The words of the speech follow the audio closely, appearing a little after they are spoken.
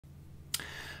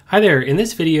Hi there, in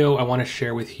this video I want to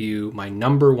share with you my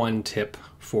 #1 tip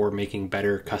for making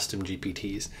better custom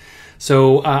GPTs.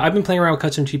 So I've been playing around with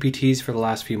custom GPTs for the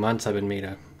last few months. I've been made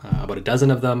about a dozen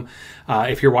of them.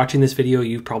 If you're watching this video,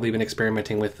 you've probably been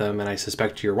experimenting with them, and I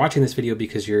suspect you're watching this video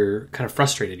because you're kind of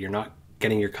frustrated. You're not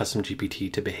getting your custom GPT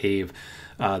to behave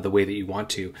the way that you want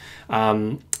to.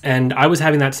 And I was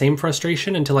having that same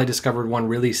frustration until I discovered one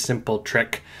really simple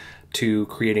trick to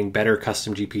creating better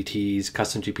custom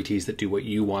GPTs that do what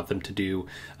you want them to do,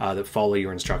 that follow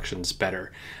your instructions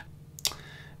better.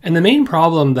 And the main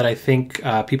problem that I think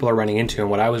people are running into,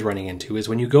 and what I was running into, is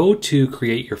when you go to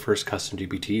create your first custom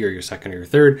GPT or your second or your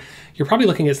third, you're probably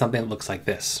looking at something that looks like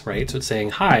this, right? So it's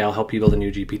saying, hi, I'll help you build a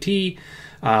new GPT.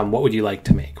 What would you like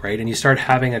to make, right? And you start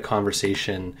having a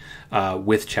conversation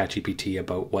with ChatGPT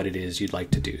about what it is you'd like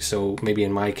to do. So maybe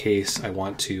in my case, I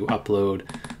want to upload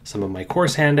some of my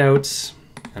course handouts,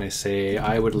 and I say,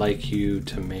 I would like you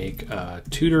to make a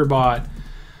tutor bot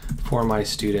for my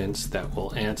students that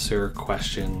will answer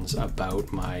questions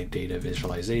about my data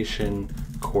visualization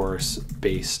course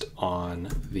based on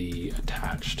the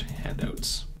attached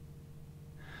handouts.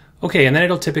 Okay, and then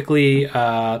it'll typically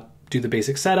do the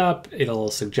basic setup.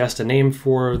 It'll suggest a name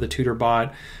for the tutor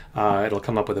bot. It'll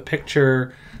come up with a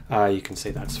picture. You can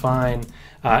say that's fine.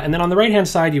 And then on the right-hand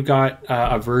side, you've got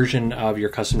a version of your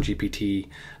custom GPT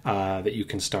that you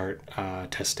can start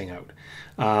testing out.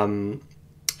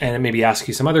 And it maybe ask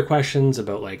you some other questions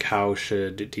about like how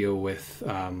should it deal with,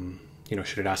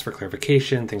 should it ask for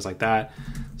clarification, things like that.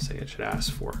 Say it should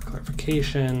ask for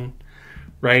clarification,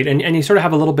 right? And you sort of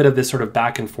have a little bit of this sort of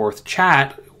back and forth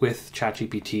chat with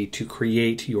ChatGPT to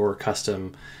create your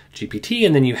custom GPT,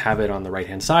 and then you have it on the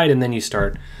right-hand side, and then you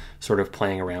start sort of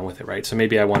playing around with it, right? So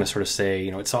maybe I want to sort of say,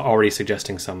 it's already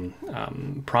suggesting some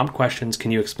prompt questions.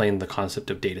 Can you explain the concept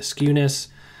of data skewness?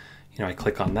 I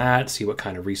click on that, see what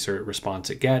kind of research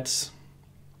response it gets.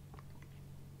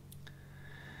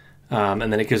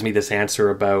 And then it gives me this answer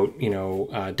about,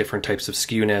 different types of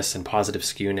skewness and positive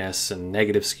skewness and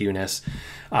negative skewness.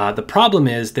 The problem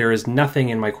is there is nothing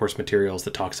in my course materials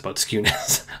that talks about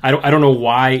skewness. I don't know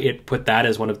why it put that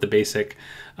as one of the basic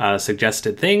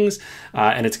suggested things,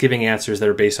 and it's giving answers that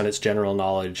are based on its general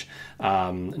knowledge,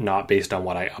 not based on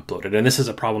what I uploaded. And this is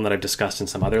a problem that I've discussed in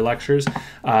some other lectures.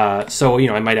 So,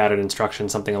 I might add an instruction,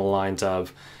 something along the lines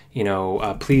of,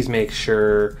 please make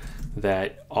sure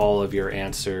that all of your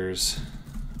answers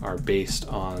are based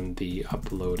on the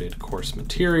uploaded course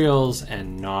materials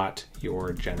and not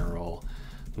your general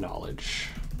knowledge.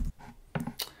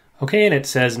 Okay, and it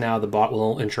says now the bot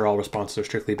will ensure all responses are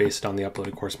strictly based on the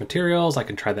uploaded course materials. I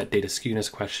can try that data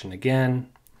skewness question again.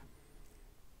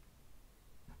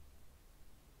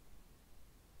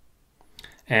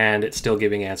 And it's still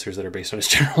giving answers that are based on its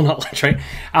general knowledge, right?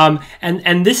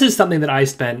 And this is something that I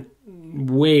spent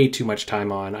way too much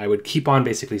time on. I would keep on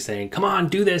basically saying, come on,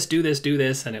 do this, do this, do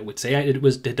this. And it would say it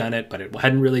had done it, but it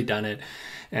hadn't really done it.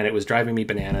 And it was driving me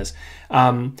bananas.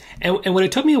 And what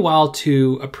it took me a while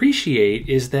to appreciate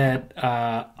is that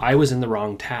I was in the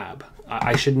wrong tab.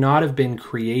 I should not have been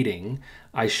creating.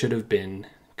 I should have been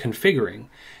configuring.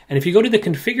 And if you go to the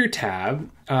configure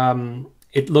tab,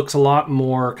 it looks a lot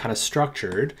more kind of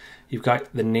structured. You've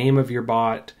got the name of your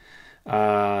bot,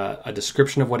 a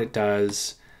description of what it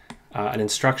does, an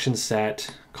instruction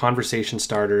set, conversation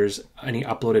starters, any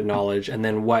uploaded knowledge, and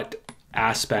then what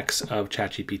aspects of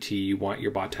ChatGPT you want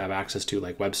your bot to have access to,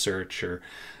 like web search or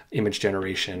image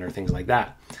generation or things like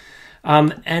that.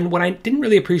 And what I didn't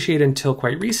really appreciate until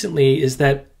quite recently is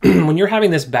that when you're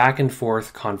having this back and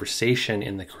forth conversation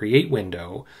in the create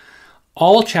window,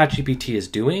 all ChatGPT is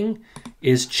doing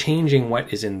is changing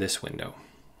what is in this window,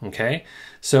 okay?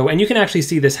 So, and you can actually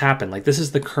see this happen. Like this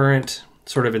is the current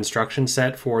sort of instruction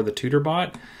set for the tutor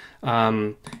bot.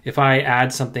 If I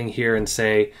add something here and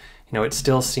say, it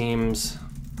still seems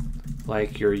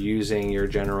like you're using your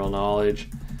general knowledge,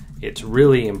 it's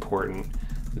really important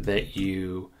that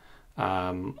you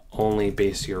only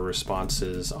base your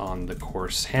responses on the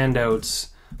course handouts.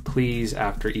 Please,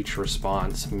 after each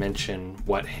response, mention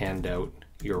what handout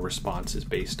your response is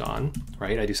based on,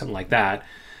 right? I do something like that.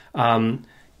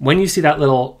 When you see that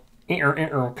little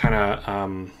kind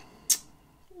of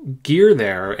gear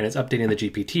there and it's updating the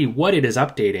GPT, what it is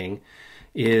updating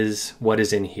is what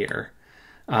is in here.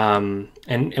 And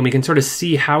we can sort of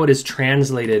see how it has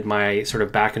translated my sort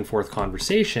of back and forth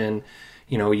conversation.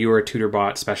 You are a tutor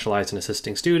bot specialized in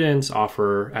assisting students,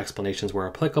 offer explanations where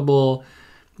applicable,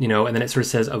 and then it sort of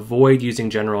says, avoid using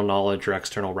general knowledge or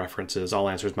external references. All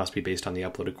answers must be based on the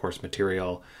uploaded course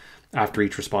material. After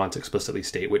each response, explicitly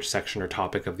state which section or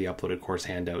topic of the uploaded course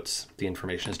handouts the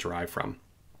information is derived from.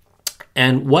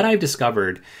 And what I've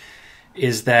discovered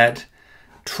is that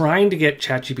trying to get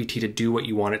ChatGPT to do what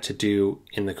you want it to do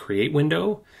in the create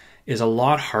window is a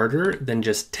lot harder than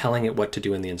just telling it what to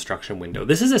do in the instruction window.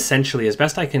 This is essentially, as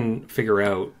best I can figure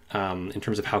out in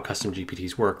terms of how custom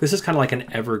GPTs work, this is kind of like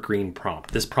an evergreen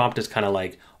prompt. This prompt is kind of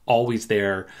like always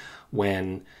there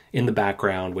when in the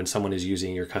background when someone is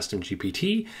using your custom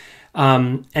GPT.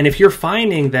 And if you're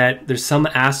finding that there's some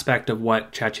aspect of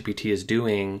what ChatGPT is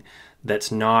doing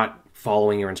that's not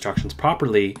following your instructions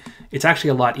properly, it's actually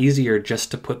a lot easier just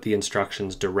to put the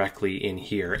instructions directly in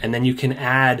here. And then you can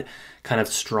add kind of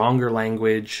stronger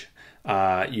language.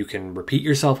 You can repeat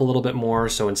yourself a little bit more.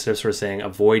 So instead of sort of saying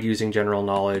avoid using general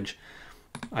knowledge,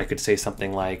 I could say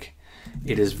something like,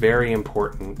 it is very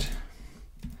important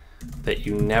that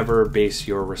you never base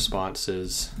your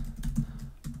responses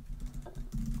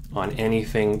on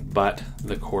anything but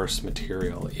the course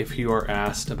material. If you are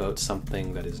asked about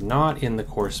something that is not in the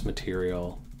course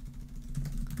material,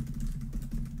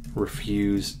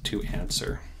 refuse to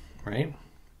answer, right?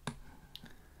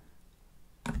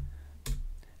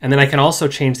 And then I can also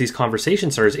change these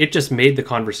conversation starters. It just made the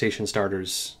conversation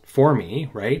starters for me,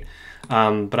 right?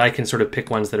 But I can sort of pick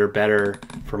ones that are better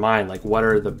for mine, like what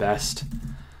are the best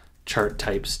chart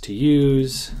types to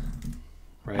use,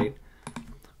 right?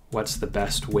 What's the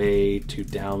best way to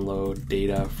download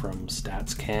data from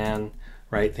StatsCan,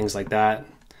 right? Things like that.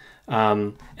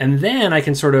 And then I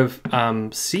can sort of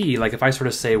see, like if I sort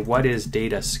of say, what is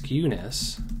data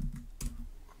skewness?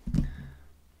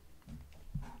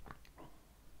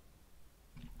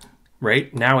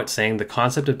 Right? Now it's saying the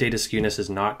concept of data skewness is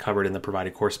not covered in the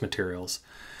provided course materials.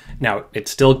 Now it's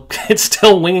still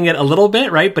winging it a little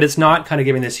bit, right? But it's not kind of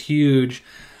giving this huge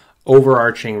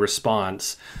overarching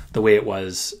response the way it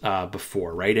was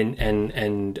before, right?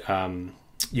 And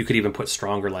you could even put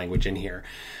stronger language in here.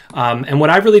 And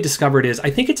what I've really discovered is I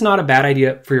think it's not a bad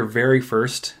idea for your very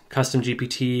first custom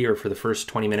GPT or for the first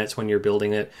 20 minutes when you're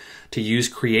building it to use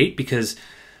Create, because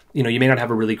you may not have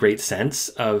a really great sense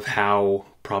of how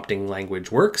prompting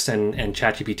language works, and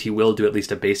ChatGPT will do at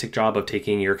least a basic job of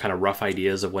taking your kind of rough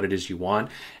ideas of what it is you want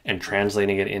and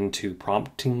translating it into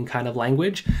prompting kind of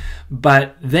language.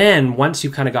 But then once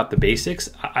you kind of got the basics,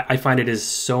 I find it is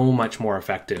so much more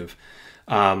effective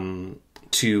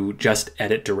to just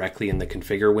edit directly in the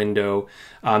configure window.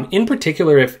 In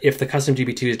particular, if the custom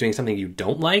GPT is doing something you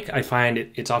don't like, I find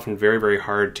it's often very, very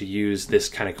hard to use this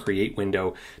kind of create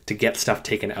window to get stuff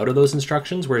taken out of those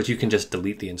instructions, whereas you can just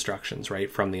delete the instructions,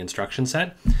 right, from the instruction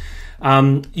set.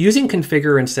 Using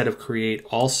configure instead of create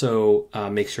also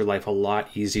makes your life a lot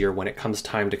easier when it comes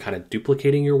time to kind of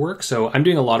duplicating your work. So I'm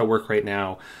doing a lot of work right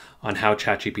now on how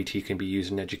ChatGPT can be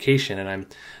used in education, and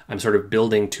I'm sort of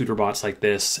building tutor bots like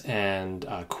this and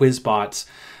quiz bots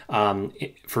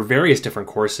for various different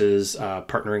courses,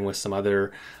 partnering with some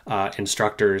other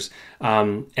instructors.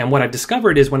 And what I've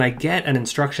discovered is when I get an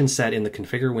instruction set in the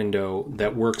configure window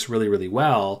that works really, really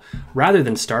well, rather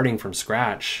than starting from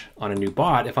scratch on a new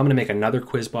bot, if I'm going to make another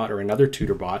quiz bot or another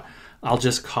tutor bot, I'll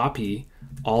just copy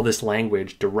all this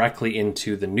language directly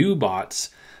into the new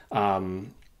bot's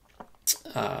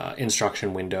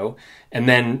instruction window, and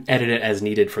then edit it as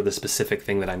needed for the specific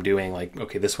thing that I'm doing. Like,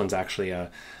 okay, this one's actually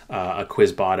a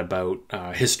quiz bot about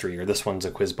history, or this one's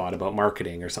a quiz bot about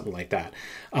marketing, or something like that.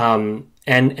 And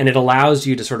it allows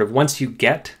you to sort of, once you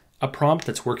get a prompt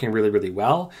that's working really, really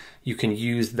well, you can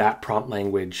use that prompt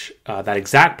language, that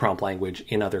exact prompt language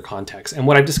in other contexts. And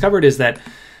what I've discovered is that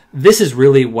this is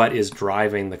really what is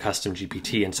driving the custom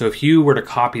GPT. And so if you were to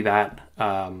copy that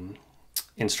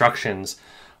instructions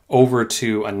over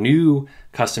to a new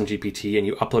custom GPT and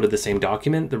you uploaded the same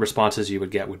document, the responses you would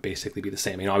get would basically be the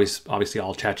same. I mean, obviously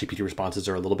all ChatGPT responses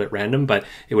are a little bit random, but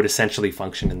it would essentially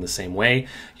function in the same way.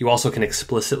 You also can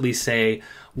explicitly say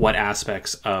what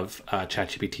aspects of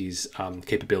ChatGPT's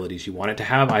capabilities you want it to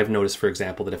have. I've noticed, for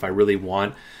example, that if I really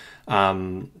want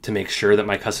to make sure that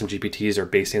my custom GPTs are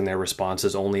basing their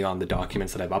responses only on the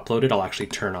documents that I've uploaded, I'll actually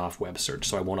turn off web search.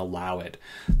 So I won't allow it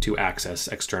to access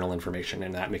external information.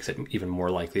 And that makes it even more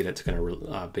likely that it's going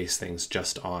to base things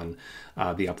just on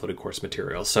the uploaded course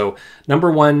material. So number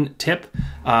one tip,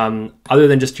 other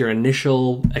than just your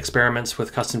initial experiments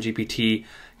with custom GPT,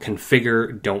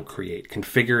 configure, don't create.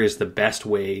 Configure is the best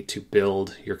way to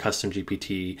build your custom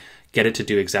GPT. Get it to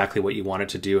do exactly what you want it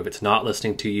to do. If it's not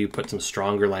listening to you, put some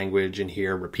stronger language in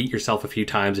here. Repeat yourself a few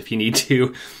times if you need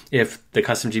to. If the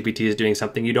custom GPT is doing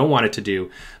something you don't want it to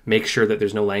do, make sure that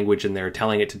there's no language in there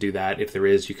telling it to do that. If there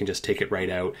is, you can just take it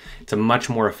right out. It's a much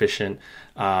more efficient,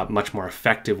 much more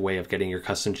effective way of getting your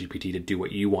custom GPT to do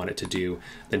what you want it to do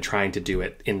than trying to do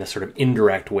it in the sort of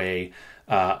indirect way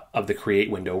of the create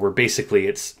window, where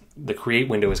basically the create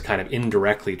window is kind of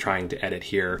indirectly trying to edit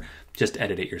here. Just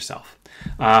edit it yourself.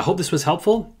 I hope this was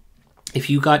helpful. If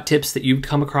you got tips that you've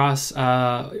come across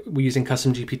using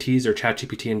custom GPTs or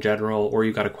ChatGPT in general, or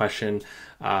you got a question,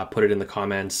 put it in the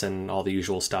comments and all the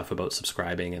usual stuff about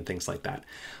subscribing and things like that.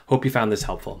 Hope you found this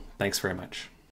helpful. Thanks very much.